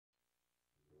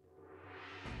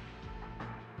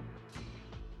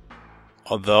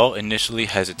Although initially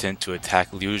hesitant to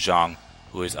attack Liu Zhang,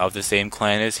 who is of the same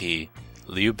clan as he,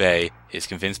 Liu Bei is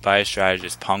convinced by his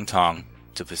strategist Peng Tong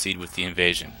to proceed with the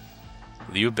invasion.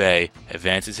 Liu Bei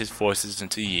advances his forces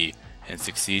into Yi and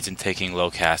succeeds in taking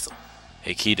Lo Castle,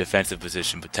 a key defensive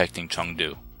position protecting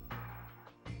Chengdu.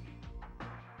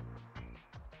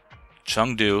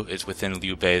 Chengdu is within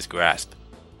Liu Bei's grasp.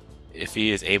 If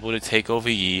he is able to take over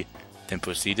Yi, then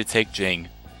proceed to take Jing,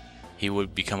 he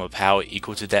would become a power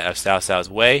equal to that of Cao Cao's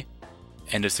Wei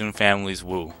and the Sun family's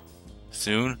Wu.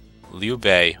 Soon, Liu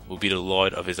Bei will be the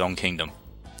lord of his own kingdom,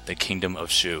 the Kingdom of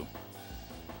Shu.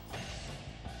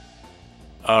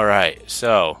 Alright,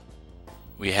 so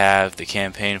we have the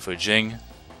campaign for Jing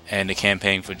and the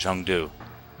campaign for Chengdu.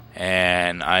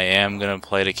 And I am going to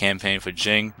play the campaign for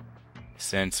Jing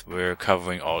since we're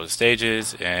covering all the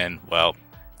stages, and well,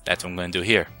 that's what I'm going to do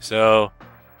here. So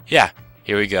yeah,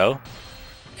 here we go.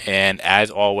 And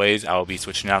as always, I will be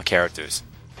switching out characters.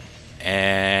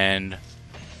 And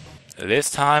this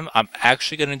time, I'm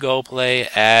actually going to go play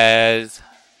as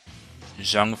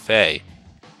Zhang Fei,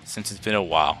 since it's been a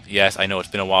while. Yes, I know it's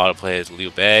been a while to play as Liu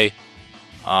Bei.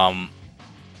 I'll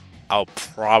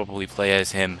probably play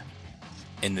as him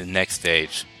in the next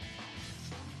stage.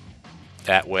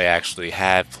 That way I actually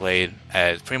have played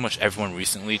as pretty much everyone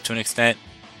recently to an extent,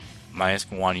 minus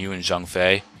Guan Yu and Zhang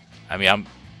Fei. I mean,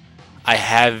 I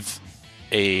have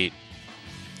a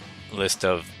list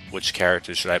of which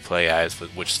characters should I play as for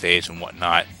which stage and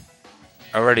whatnot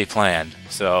already planned,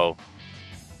 so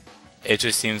it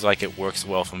just seems like it works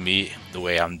well for me the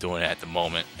way I'm doing it at the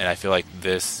moment, and I feel like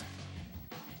the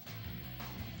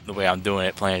way I'm doing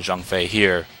it, playing Zhang Fei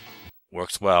here,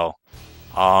 works well.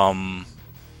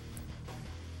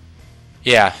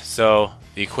 Yeah, so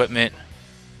the equipment,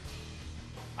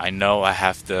 I know I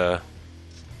have to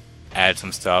add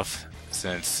some stuff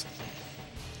since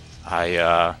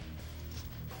I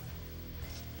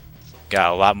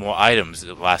got a lot more items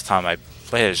the last time I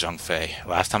played as Zhang Fei.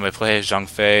 Last time I played as Zhang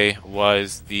Fei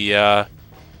was the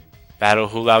Battle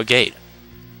of Hulao Gate.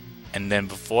 And then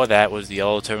before that was the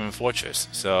Yellow Turban Fortress.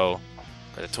 So,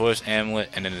 got the Tortoise Amulet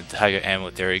and then the Tiger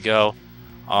Amulet, there you go.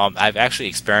 I've actually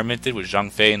experimented with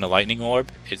Zhang Fei and the Lightning Orb.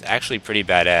 It's actually pretty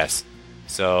badass.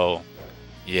 So,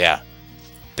 yeah,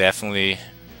 definitely,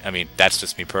 I mean, that's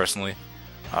just me personally.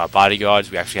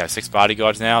 Bodyguards, we actually have 6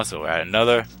 bodyguards now, so we're at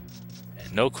another.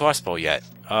 And no crossbow yet.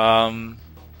 I'll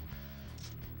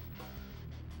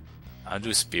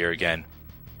do spear again.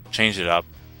 Change it up.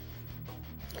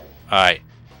 Alright.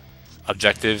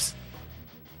 Objectives.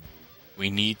 We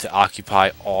need to occupy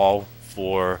all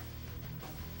 4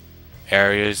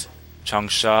 areas.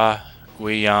 Changsha,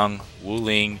 Guiyang,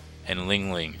 Wuling, and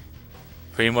Lingling.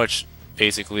 Pretty much,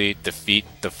 basically, defeat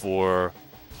the 4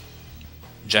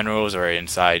 generals are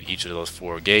inside each of those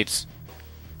 4 gates.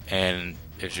 And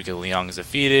if Zhuge Liang is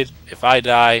defeated, if I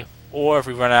die, or if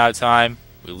we run out of time,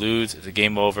 we lose, it's a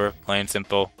game over, plain and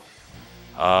simple.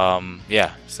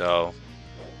 Yeah, so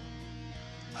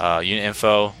unit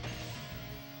info.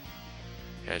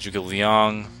 Yeah, Zhuge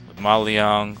Liang, Ma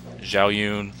Liang, Zhao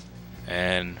Yun,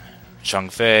 and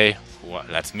Zhang Fei,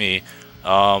 that's me.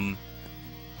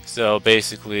 So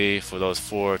basically, for those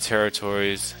 4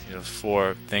 territories,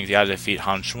 4 things, you gotta defeat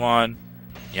Han Xuan.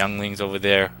 Youngling's over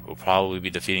there, we'll probably be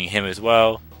defeating him as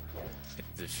well.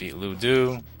 Defeat Lu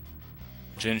Du,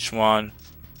 Jin Xuan,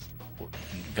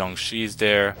 Gongxi's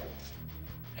there,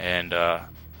 and I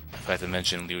forgot to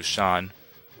mention Liu Shan.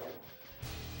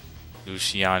 Liu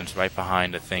Xian is right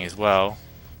behind the thing as well.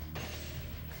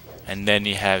 And then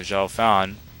you have Zhao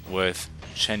Fan with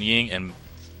Chen Ying and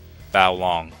Bao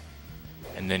Long.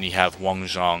 And then you have Wang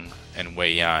Zhong and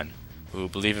Wei Yan, who,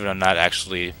 believe it or not,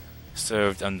 actually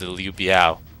served under Liu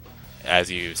Biao. As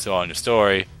you saw in the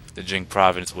story, the Jing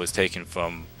province was taken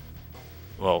from,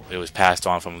 well, it was passed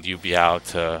on from Liu Biao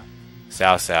to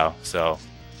Cao Cao, so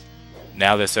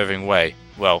now they're serving Wei.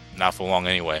 Well, not for long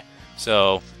anyway.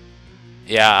 So,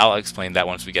 yeah, I'll explain that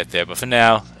once we get there, but for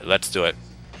now, let's do it.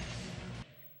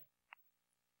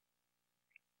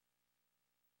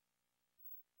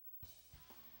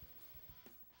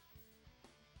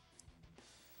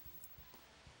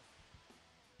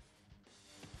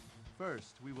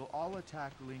 First, we will all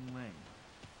attack Ling Ling.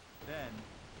 Then,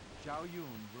 Zhao Yun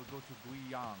will go to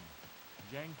Guiyang,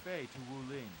 Zhang Fei to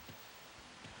Wuling.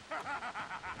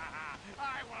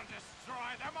 I will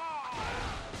destroy them all!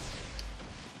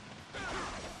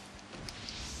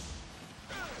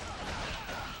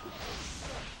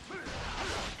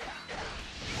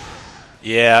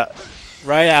 Yeah,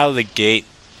 right out of the gate,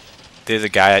 there's a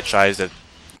guy that tries to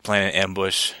plan an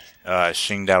ambush,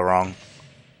 Xing Daorong,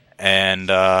 and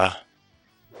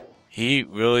he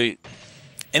really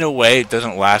in a way, it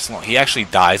doesn't last long. He actually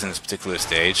dies in this particular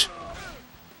stage.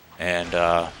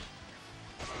 And,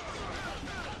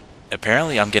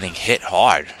 apparently I'm getting hit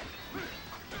hard.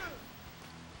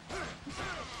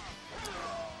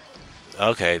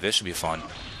 Okay, this should be fun.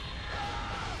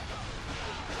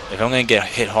 If I'm gonna get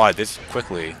hit hard this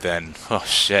quickly, then, oh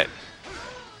shit.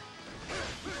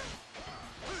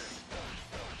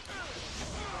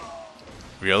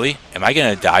 Really? Am I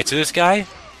gonna die to this guy?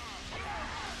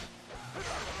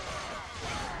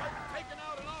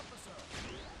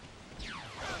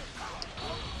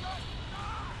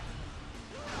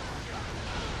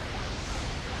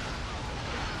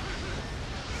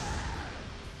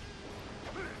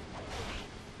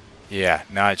 Yeah,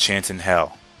 not a chance in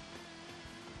hell.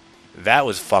 That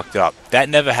was fucked up. That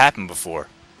never happened before.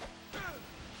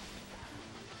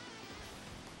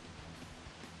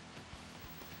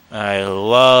 I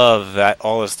love that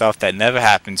all the stuff that never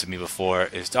happened to me before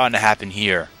is starting to happen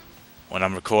here when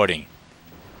I'm recording.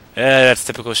 That's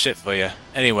typical shit for you.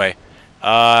 Anyway,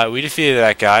 we defeated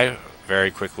that guy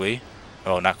very quickly.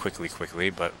 Well, not quickly,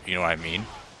 but you know what I mean.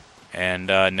 And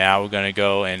now we're gonna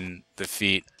go and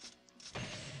defeat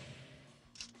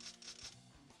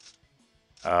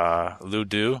Liu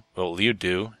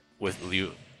Du with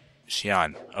Liu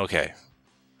Xian. Okay.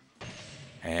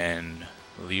 And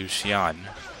Liu Xian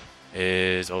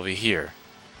is over here.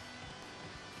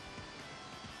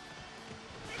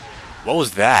 What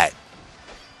was that?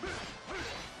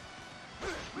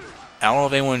 I don't know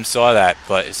if anyone saw that,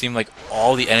 but it seemed like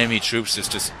all the enemy troops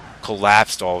just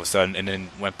collapsed all of a sudden and then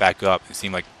went back up. It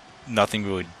seemed like nothing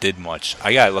really did much.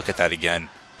 I gotta look at that again.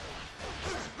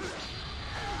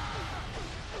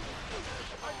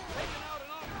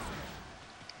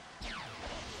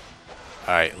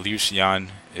 Alright, Liu Xian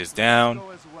is down.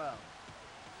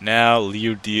 Now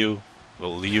Liu Du.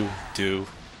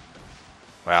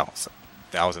 Wow,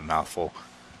 that was a mouthful.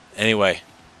 Anyway,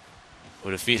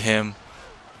 we'll defeat him.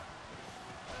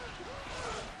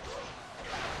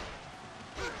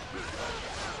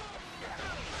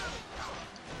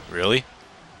 Really?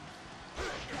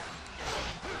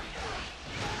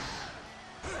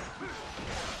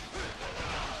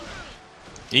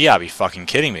 You gotta be fucking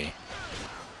kidding me.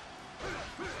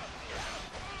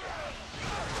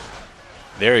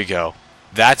 There you go.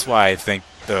 That's why I think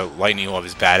the lightning orb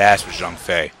is badass with Zhang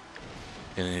Fei.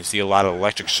 And you see a lot of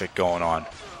electric shit going on.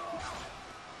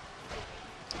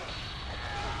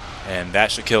 And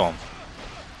that should kill him.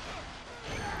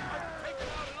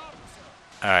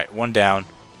 Alright, one down.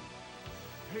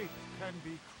 Hate can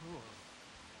be cruel.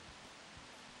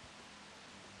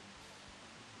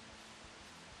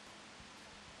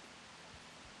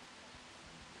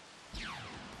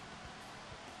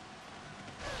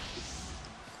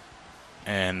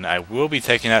 And I will be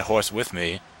taking that horse with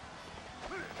me.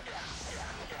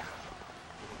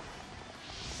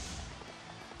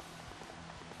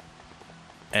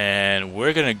 And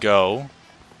we're gonna go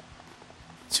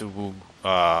to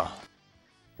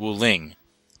Wu Ling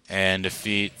and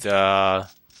defeat Jin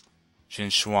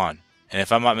Xuan. And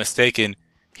if I'm not mistaken,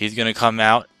 he's gonna come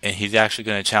out and he's actually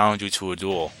gonna challenge you to a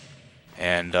duel.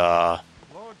 And Lord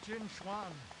Jin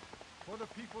Xuan, for the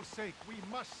people's sake, we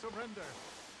must surrender.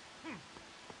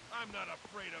 I'm not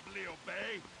afraid of Liu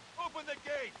Bei. Open the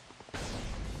gate.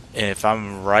 if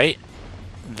I'm right,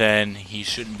 then he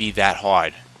shouldn't be that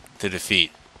hard to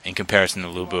defeat in comparison to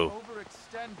Lu Bu.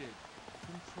 Overextended.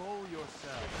 Control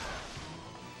yourself.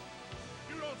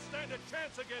 You don't stand a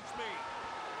chance against me.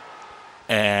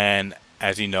 And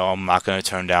as you know, I'm not going to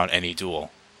turn down any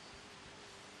duel.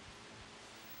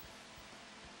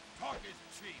 Talk is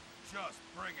cheap. Just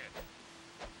bring it.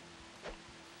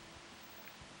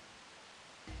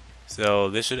 So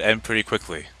this should end pretty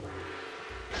quickly.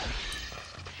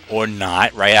 Or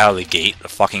not, right out of the gate, a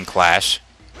fucking clash.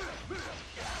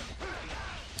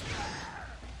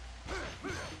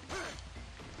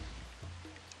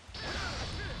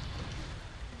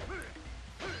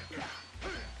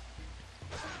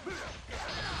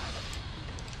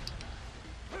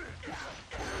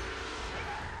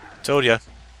 Told ya.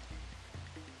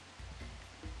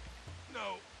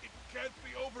 No, it can't be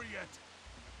over yet.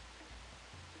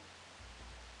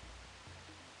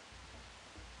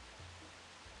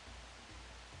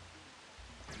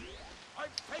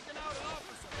 I've taken out an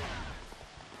officer.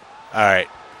 Alright.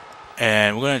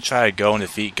 And we're going to try to go and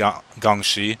defeat Gong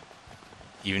Shi,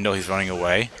 even though he's running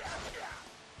away.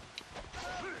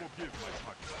 Forgive my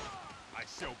touch. I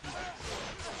shall be there.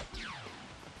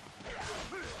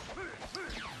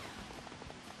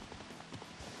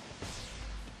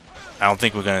 I don't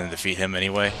think we're going to defeat him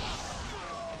anyway.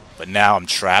 But now I'm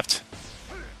trapped.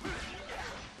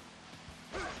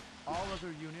 All other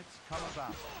other units come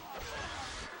about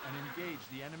and engage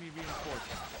the enemy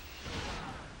reinforcements.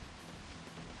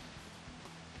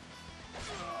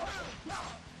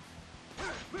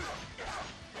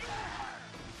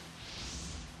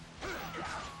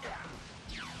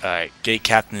 Alright, gate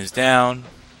captain is down.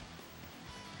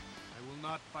 I will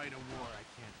not fight a war I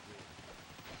can't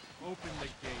win. Open the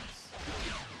gates.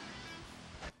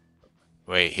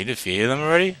 Wait, he defeated them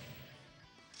already?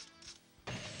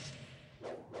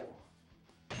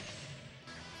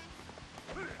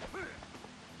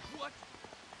 What?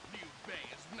 Liu Bei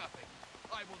is nothing.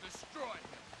 I will destroy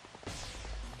him.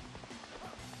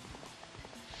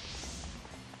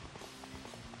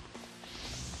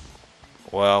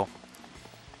 Well,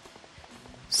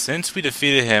 since we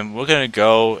defeated him, we're gonna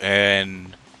go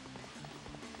and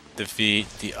defeat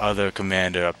the other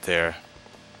commander up there.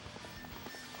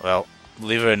 Well,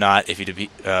 believe it or not, if you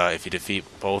defeat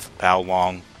both Bao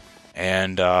Long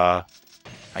and I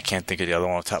can't think of the other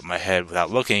one off the top of my head without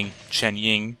looking, Chen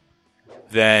Ying,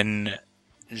 then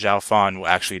Zhao Fan will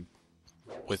actually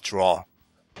withdraw.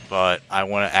 But I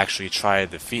want to actually try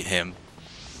to defeat him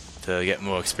to get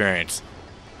more experience.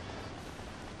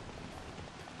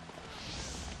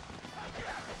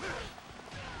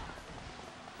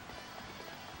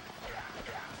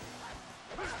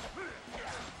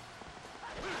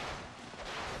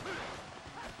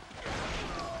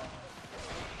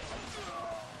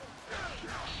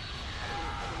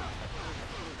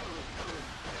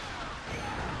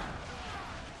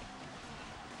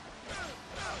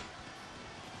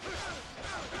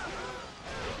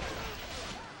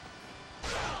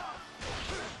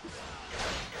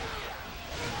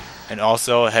 And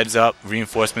also, heads up,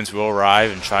 reinforcements will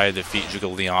arrive and try to defeat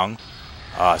Zhuge Liang,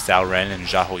 Cao Ren, and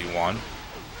Zhao Yuan.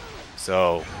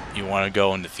 So, you want to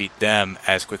go and defeat them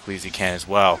as quickly as you can as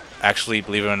well. Actually,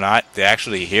 believe it or not, they're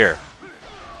actually here.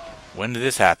 When did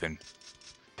this happen?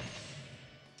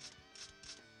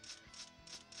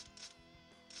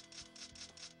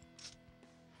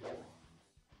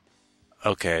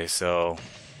 Okay, so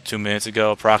 2 minutes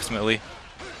ago, approximately.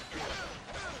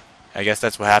 I guess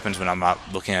that's what happens when I'm not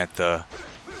looking at the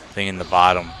thing in the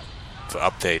bottom for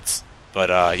updates.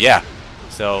 But yeah,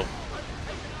 so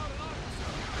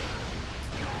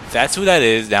that's who that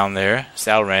is down there,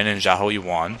 Cao Ren and Zhao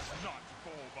Yuan.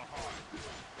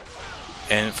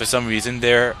 And for some reason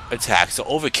their attacks are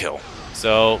overkill,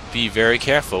 so be very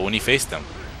careful when you face them.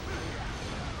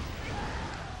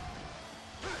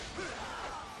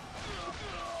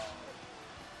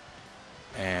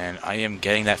 And I am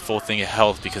getting that full thing of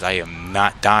health because I am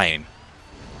not dying.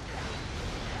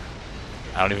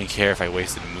 I don't even care if I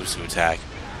wasted a Musu attack.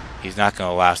 He's not going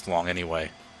to last long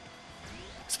anyway.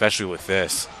 Especially with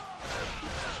this.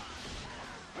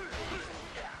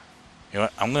 You know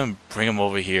what? I'm going to bring him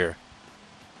over here.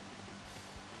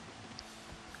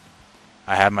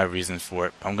 I have my reasons for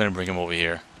it. I'm going to bring him over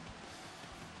here.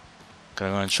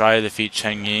 I'm going to try to defeat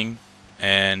Chen Ying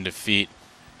and defeat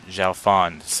Zhao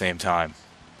Fan at the same time.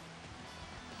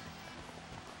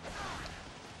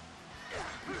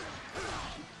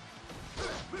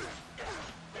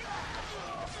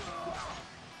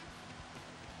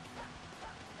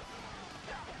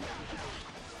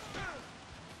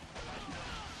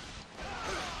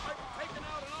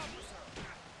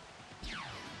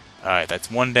 Alright, that's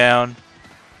one down.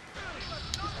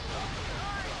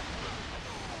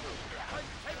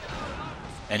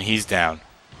 And he's down.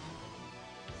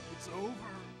 It's over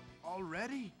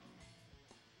already?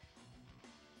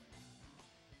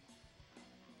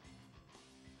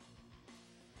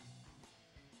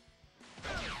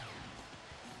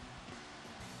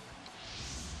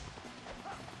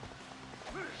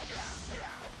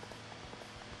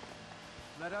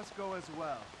 Let us go as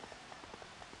well.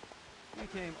 We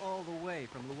came all the way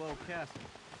from Luo Castle.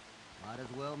 Might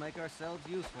as well make ourselves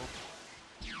useful.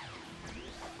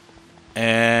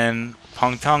 And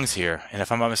Peng Tong's here. And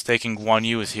if I'm not mistaken, Guan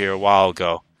Yu was here a while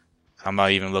ago. I'm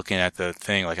not even looking at the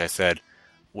thing, like I said.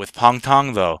 With Peng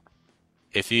Tong, though,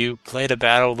 if you play the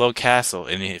Battle of Luo Castle,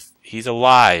 and if he's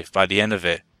alive by the end of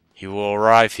it, he will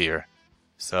arrive here.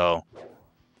 So,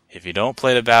 if you don't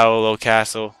play the Battle of Luo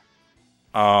Castle,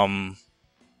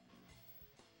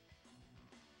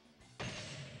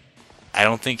 I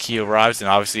don't think he arrives, and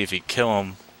obviously if you kill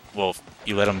him, well, if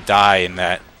you let him die in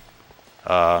that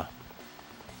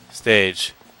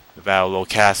stage, the Battle of Luo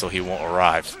Castle, he won't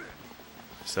arrive.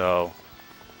 So,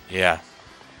 yeah.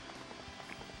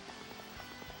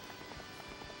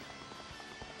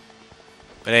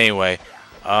 But anyway,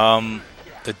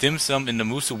 the dim sum in the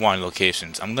Musu Wine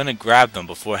locations, I'm gonna grab them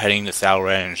before heading to Cao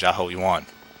Ren and Zhao Yuan.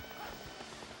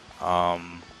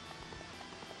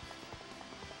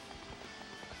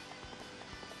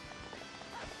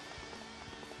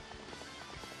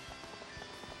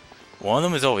 One of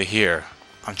them is over here.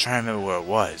 I'm trying to remember where it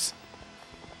was.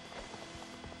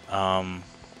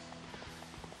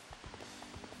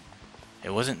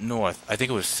 It wasn't north. I think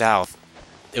it was south.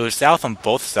 It was south on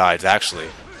both sides, actually.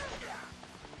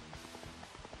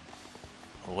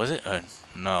 Or was it?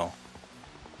 No.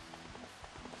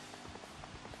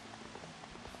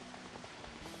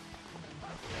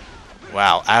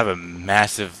 Wow, I have a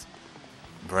massive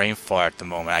brain fart at the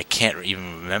moment. I can't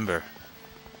even remember.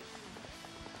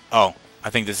 Oh, I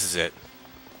think this is it.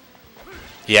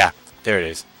 Yeah, there it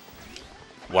is.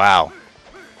 Wow.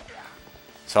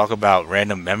 Talk about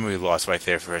random memory loss right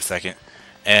there for a second.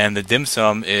 And the dim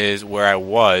sum is where I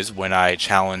was when I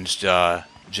challenged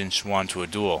Jin Chuan to a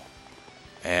duel.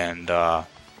 And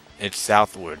it's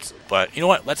southwards. But you know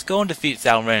what? Let's go and defeat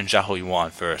Cao Ren and Xiahou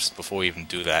Yuan first before we even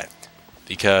do that.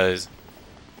 Because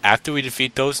after we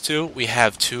defeat those two, we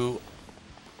have two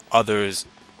others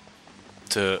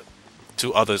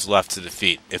left to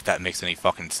defeat, if that makes any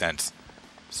fucking sense.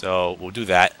 So we'll do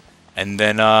that. And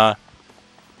then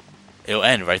it'll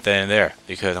end right then and there,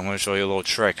 because I'm going to show you a little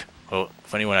trick. Well,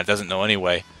 for anyone that doesn't know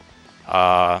anyway,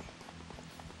 I'll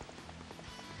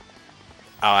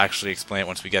actually explain it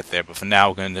once we get there. But for now,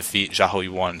 we're going to defeat Xiahou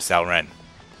Yuan and Cao Ren.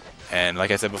 And like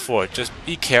I said before, just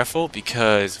be careful,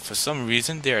 because for some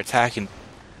reason their attack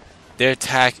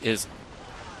is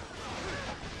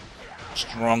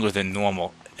stronger than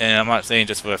normal. And I'm not saying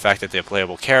just for the fact that they're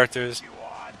playable characters.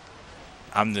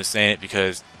 I'm just saying it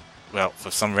because, well,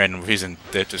 for some random reason,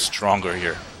 they're just stronger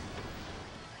here.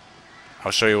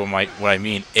 I'll show you what I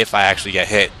mean if I actually get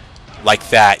hit. Like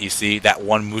that, you see? That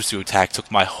one Musu attack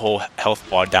took my whole health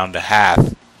bar down to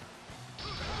half.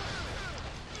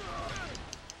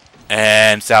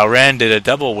 And Cao Ren did a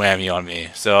double whammy on me.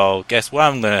 So, guess what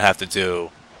I'm going to have to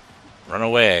do? Run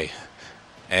away.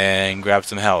 And grab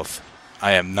some health.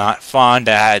 I am not fond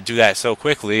that I had to do that so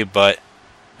quickly, but...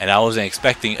 And I wasn't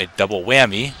expecting a double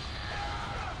whammy.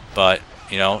 But,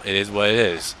 you know, it is what it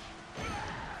is.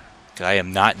 Because I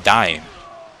am not dying.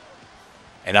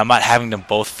 And I'm not having them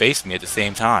both face me at the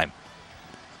same time.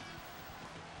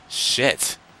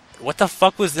 Shit. What the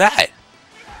fuck was that?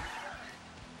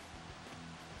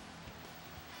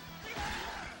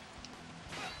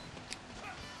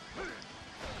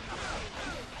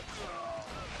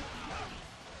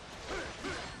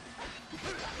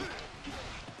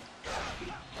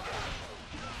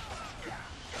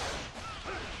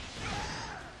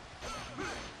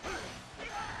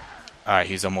 Alright,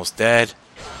 he's almost dead.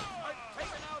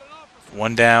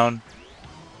 One down.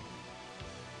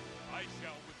 I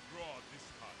shall withdraw this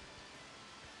time.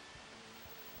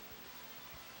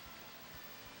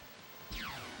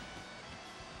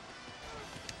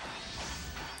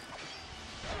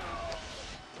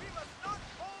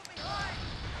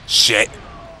 Shit.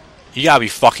 You gotta be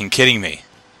fucking kidding me.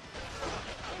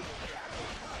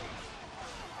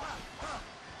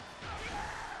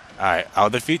 Alright, I'll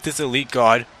defeat this elite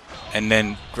god, and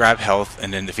then grab health,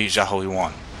 and then defeat Xiahou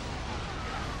Yuan.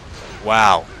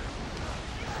 Wow.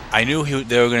 I knew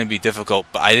they were going to be difficult,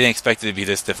 but I didn't expect it to be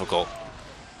this difficult.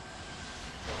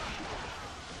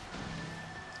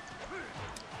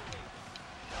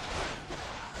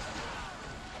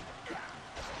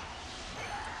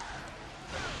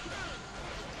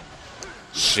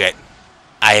 Shit.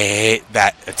 I hate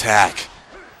that attack.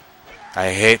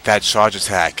 I hate that charge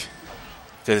attack.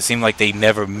 Because it seemed like they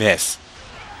never miss.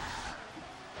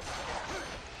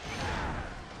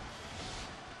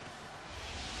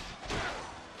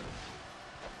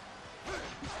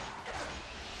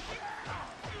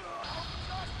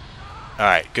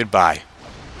 Alright, goodbye.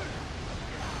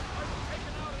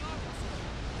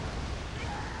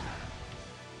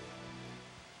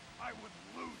 I would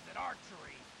lose at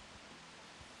archery.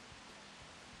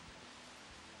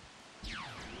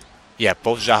 Yeah,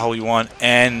 both Xiahou Yuan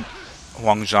and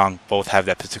Huang Zhang both have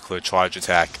that particular charge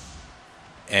attack.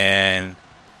 And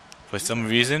for some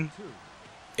reason,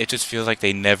 it just feels like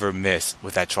they never miss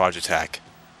with that charge attack.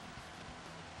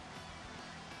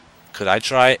 Could I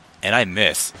try it? And I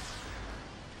miss.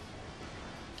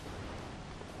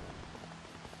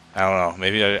 I don't know.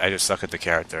 Maybe I just suck at the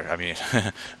character. I mean,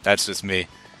 that's just me.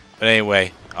 But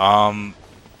anyway, I'm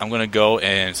gonna go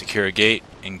and secure a gate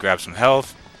and grab some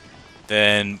health.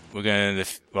 Then we're gonna,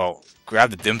 grab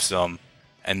the dim sum,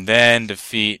 and then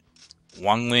defeat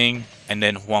Wang Ling and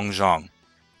then Huang Zhang.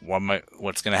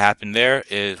 What's gonna happen there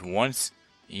is once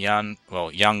Yang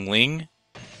Ling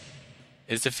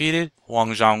is defeated,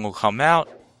 Huang Zhang will come out.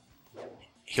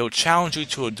 He'll challenge you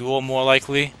to a duel, more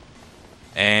likely.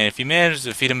 And if you manage to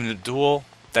defeat him in the duel,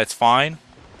 that's fine.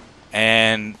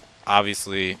 And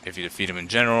obviously, if you defeat him in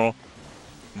general,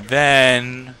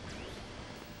 then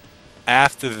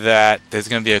after that, there's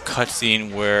going to be a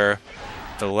cutscene where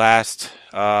the last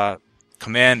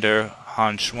commander,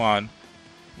 Han Xuan,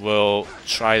 will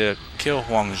try to kill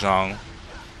Huang Zhang,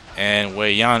 and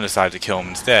Wei Yan decides to kill him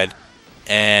instead,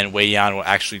 and Wei Yan will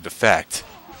actually defect.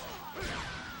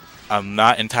 I'm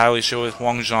not entirely sure with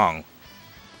Huang Zhang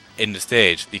in the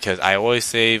stage, because I always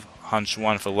save Han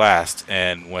Xuan for last,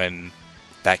 and when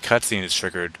that cutscene is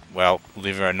triggered, well,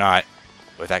 believe it or not,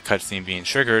 with that cutscene being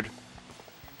triggered,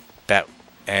 that,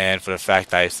 and for the fact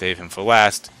that I save him for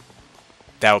last,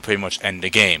 that will pretty much end the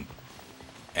game.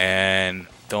 And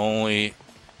the only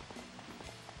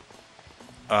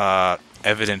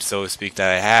evidence, so to speak, that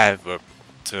I have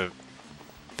to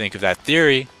think of that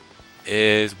theory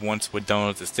is once we're done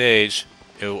with the stage,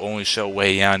 it will only show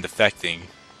Wei Yan defecting,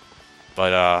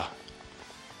 but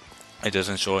it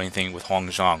doesn't show anything with Huang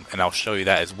Zhang, and I'll show you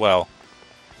that as well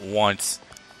once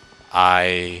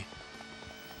I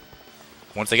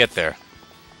get there.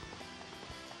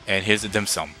 And here's the dim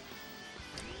sum.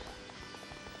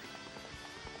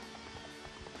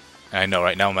 I know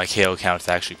right now my KO count is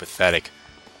actually pathetic,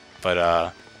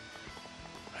 but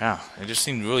yeah, it just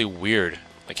seemed really weird,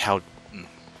 like how.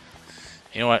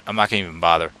 You know what? I'm not gonna even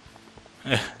bother.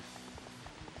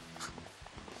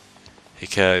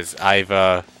 Because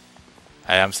I'm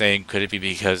saying, could it be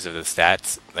because of the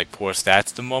stats, like poor stats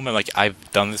at the moment? Like,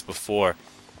 I've done this before,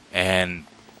 and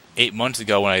 8 months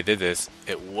ago when I did this,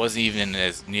 it wasn't even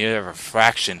as near a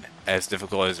fraction as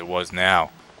difficult as it was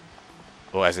now.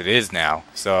 Well, as it is now.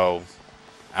 So,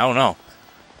 I don't know.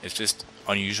 It's just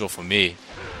unusual for me.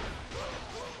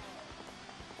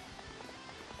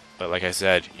 But like I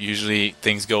said, usually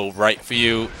things go right for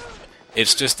you.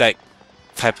 It's just that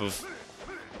type of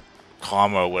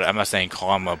karma, I'm not saying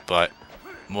karma, but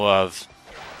more of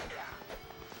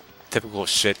typical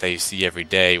shit that you see every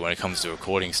day when it comes to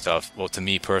recording stuff. Well, to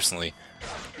me personally,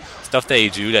 stuff that you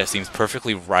do that seems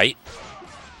perfectly right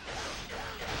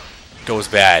goes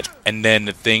bad, and then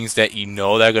the things that you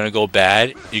know that are going to go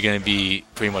bad, you're going to be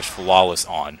pretty much flawless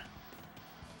on.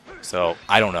 So,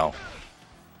 I don't know.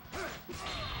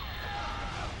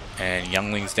 And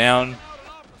Youngling's down.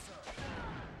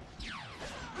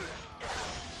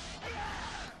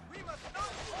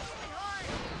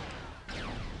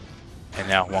 And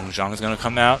now Huang Zhang is going to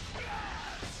come out.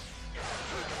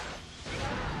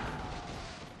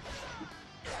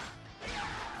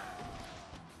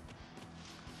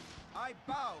 I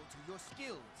bow to your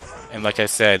skills. And like I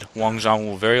said, Huang Zhang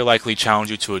will very likely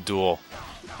challenge you to a duel.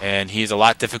 And he's a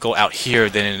lot difficult out here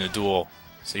than in a duel.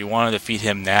 So you want to defeat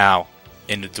him now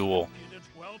in the duel.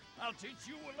 Well, I'll teach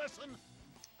you a lesson.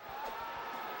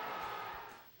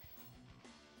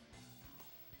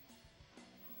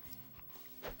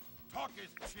 Talk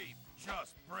is cheap.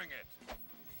 Just bring it.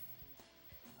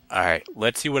 Alright,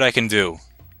 let's see what I can do.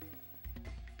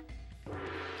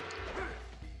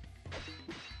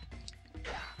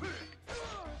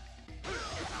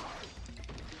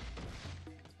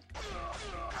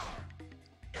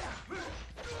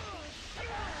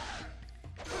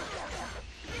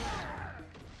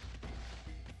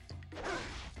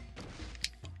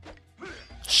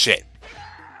 Shit.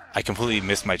 I completely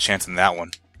missed my chance in that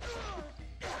one.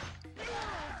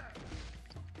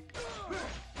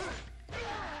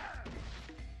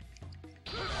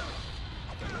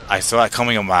 I saw it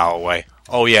coming a mile away.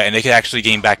 Oh yeah, and they can actually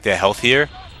gain back their health here.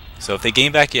 So if they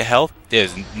gain back your health,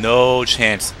 there's no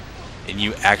chance in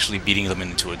you actually beating them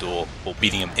into a duel. Or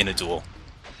beating them in a duel.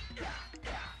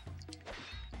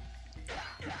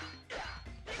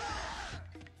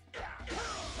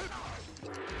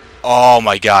 Oh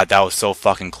my god, that was so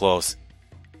fucking close.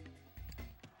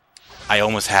 I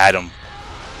almost had him.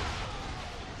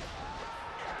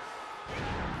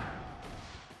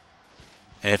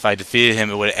 And if I defeated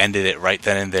him, it would have ended it right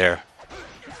then and there.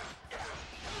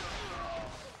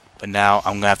 But now,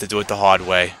 I'm going to have to do it the hard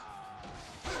way.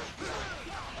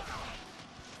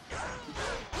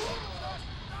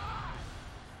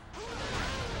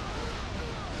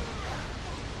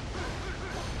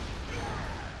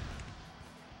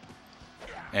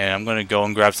 And I'm going to go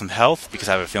and grab some health, because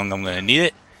I have a feeling I'm going to need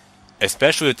it.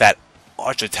 Especially with that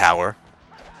Archer Tower.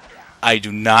 I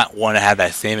do not want to have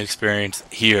that same experience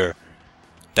here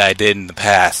that I did in the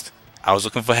past. I was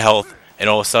looking for health, and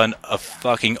all of a sudden, a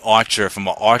fucking archer from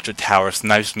an Archer Tower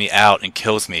snipes me out and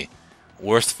kills me.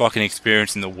 Worst fucking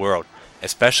experience in the world.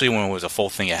 Especially when it was a full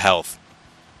thing of health.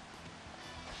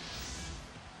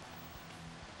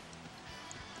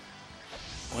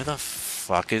 Where the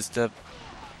fuck is the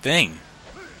thing?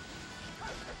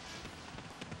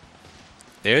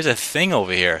 There's a thing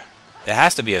over here. There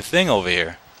has to be a thing over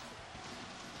here.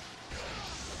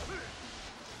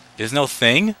 There's no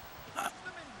thing?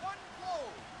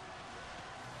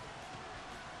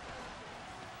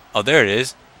 Oh, there it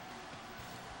is.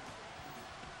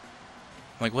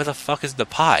 I'm like, where the fuck is the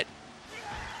pot?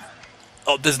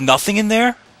 Oh, there's nothing in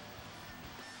there?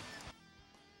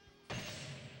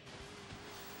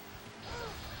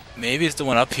 Maybe it's the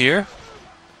one up here?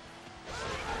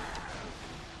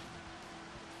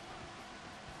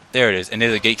 There it is, and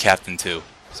there's a gate captain too,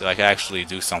 so I can actually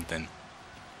do something.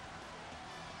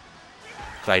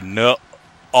 'Cause I know...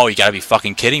 Oh, you gotta be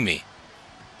fucking kidding me.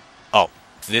 Oh,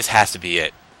 this has to be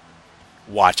it.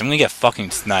 Watch, I'm gonna get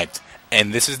fucking sniped.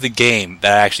 And this is the game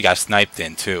that I actually got sniped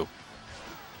in too.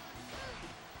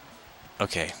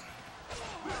 Okay.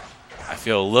 I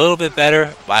feel a little bit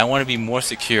better, but I want to be more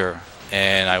secure.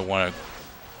 And I want to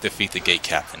defeat the gate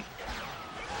captain.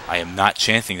 I am not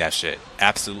chancing that shit.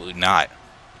 Absolutely not.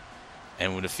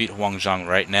 And we'll defeat Huang Zhang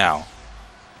right now.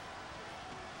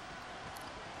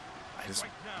 I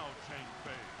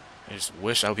just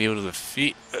wish I'd be able to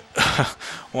defeat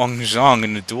Huang Zhang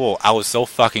in the duel. I was so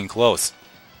fucking close.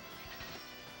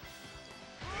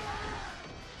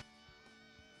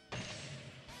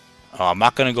 Oh, I'm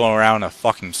not gonna go around in a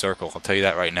fucking circle, I'll tell you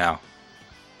that right now.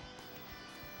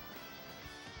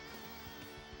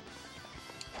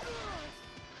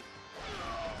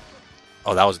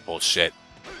 Oh, that was bullshit.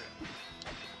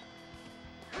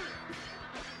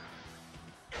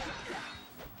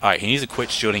 Alright, he needs to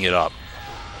quit shooting it up.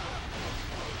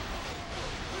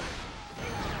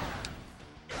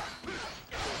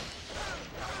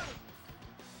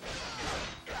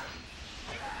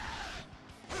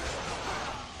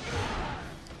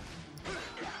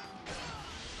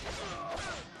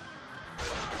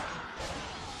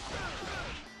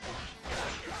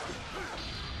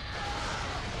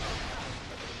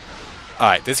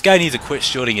 Alright, this guy needs to quit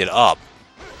shooting it up.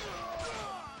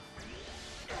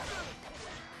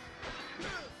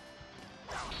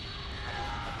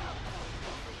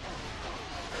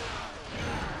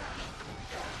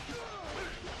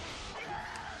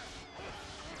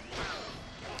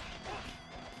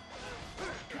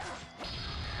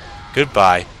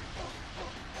 Goodbye.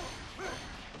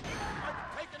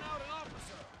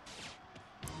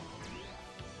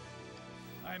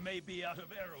 I may be out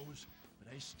of arrows,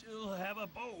 but I still have a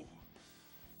bow.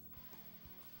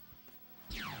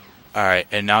 Alright,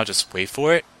 and now just wait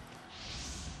for it.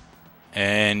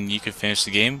 And you can finish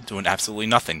the game doing absolutely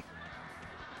nothing.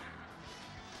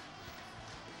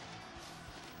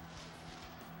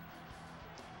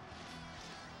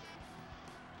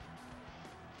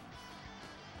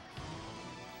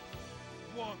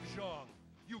 Wang Zhang,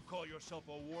 you call yourself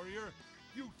a warrior?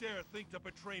 You dare think to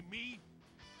betray me?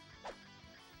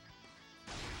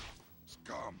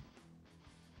 Scum!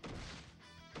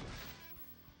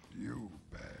 You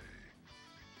Bei,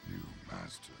 new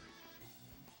master.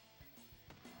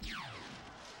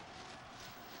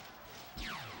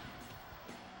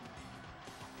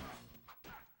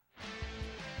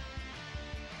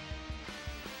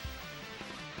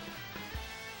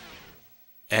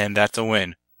 And that's a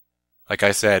win. Like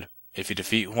I said, if you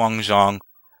defeat Huang Zhang,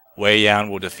 Wei Yan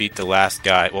will defeat the last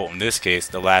guy, well in this case,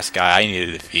 the last guy I needed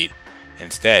to defeat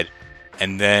instead.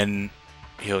 And then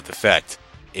he'll defect.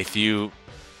 If you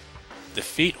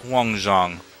defeat Huang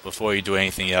Zhang before you do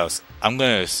anything else, I'm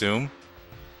going to assume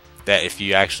that if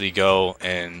you actually go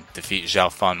and defeat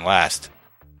Zhao Fan last,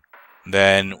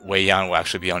 then Wei Yan will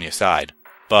actually be on your side.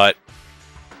 But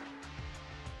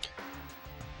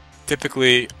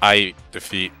typically, I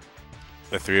defeat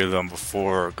the three of them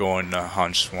before going to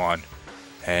Han Xuan.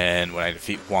 And when I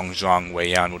defeat Huang Zhang,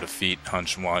 Wei Yan will defeat Han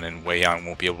Xuan, and Wei Yan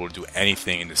won't be able to do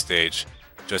anything in the stage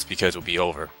just because it'll be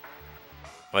over.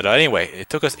 But anyway, it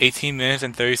took us 18 minutes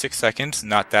and 36 seconds.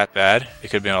 Not that bad.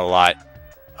 It could have been a lot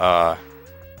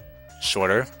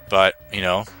shorter, but you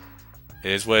know,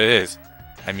 it is what it is.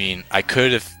 I mean, I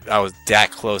could if I was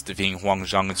that close to beating Huang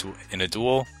Zhang in a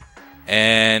duel,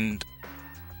 and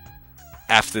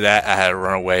after that I had to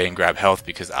run away and grab health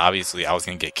because obviously I was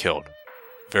going to get killed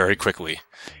very quickly.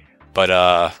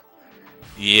 But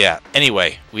yeah,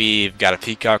 anyway, we've got a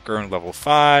Peacocker in level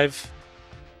 5.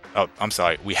 Oh, I'm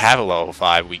sorry, we have a level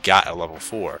 5, we got a level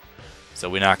 4, so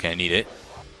we're not going to need it.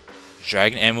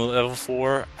 Dragon Amulet level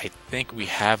 4, I think we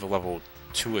have a level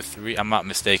 2 or 3, I'm not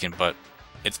mistaken, but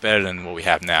it's better than what we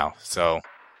have now, so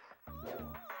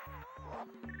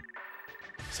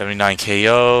 79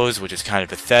 KOs, which is kind of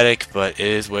pathetic, but it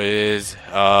is what it is.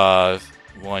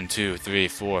 1, 2, 3,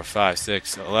 4, 5,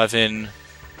 6, 11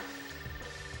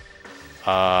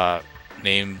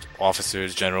 named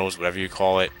officers, generals, whatever you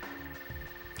call it.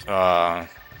 I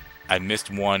missed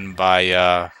one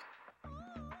by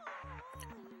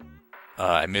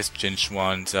I missed Jin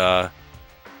Xuan's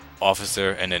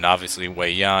officer, and then obviously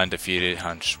Wei Yan defeated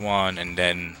Han Xuan, and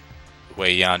then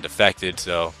Wei Yan defected.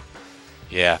 So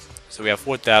yeah, so we have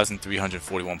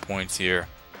 4,341 points here,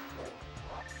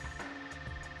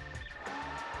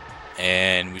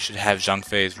 and we should have Zhang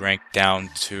Fei's rank down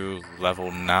to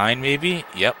level 9 maybe.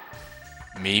 Yep,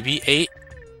 maybe 8.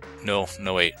 No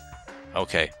 8.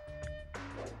 Okay.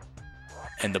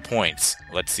 And the points,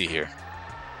 let's see here.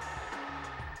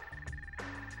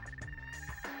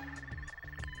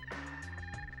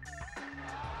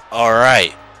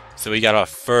 Alright, so we got our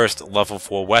first level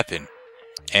 4 weapon,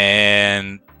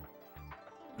 and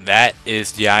that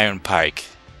is the Iron Pike.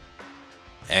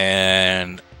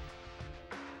 And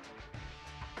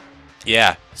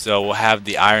yeah, so we'll have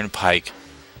the Iron Pike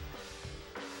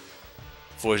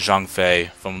for Zhang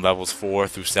Fei from levels 4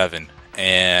 through 7,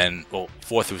 and well,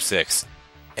 4 through 6.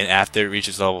 And after it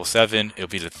reaches level 7, it'll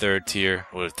be the 3rd tier,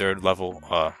 or the 3rd level,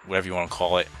 whatever you want to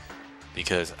call it,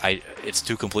 because it's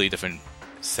two completely different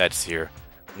sets here.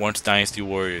 Once Dynasty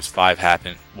Warriors 5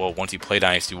 happen, well, once you play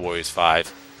Dynasty Warriors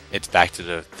 5, it's back to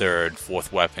the 3rd,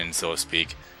 4th weapon, so to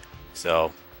speak.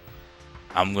 So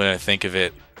I'm gonna think of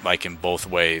it like in both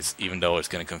ways, even though it's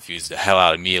gonna confuse the hell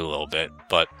out of me a little bit,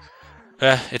 but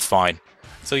it's fine.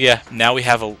 So yeah, now we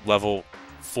have a level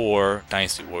 4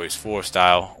 Dynasty Warriors 4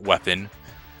 style weapon,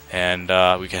 and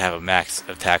we can have a max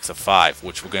attacks of 5,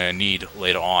 which we're gonna need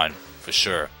later on for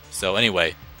sure. So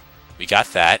anyway, we got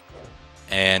that.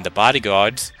 And the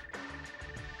bodyguards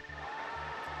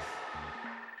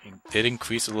did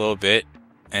increase a little bit,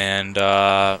 and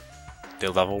their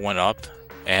level went up,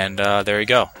 and there you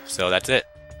go. So that's it.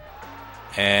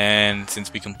 And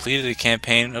since we completed the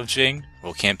campaign of Jing,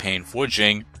 well, campaign for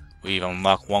Jing, we've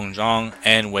unlocked Wang Zhang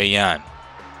and Wei Yan.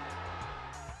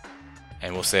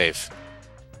 And we'll save.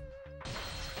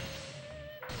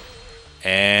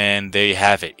 And there you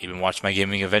have it. You've been watching my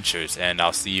gaming adventures, and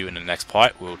I'll see you in the next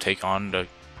part. We'll take on the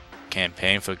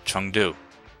campaign for Chengdu.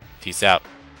 Peace out.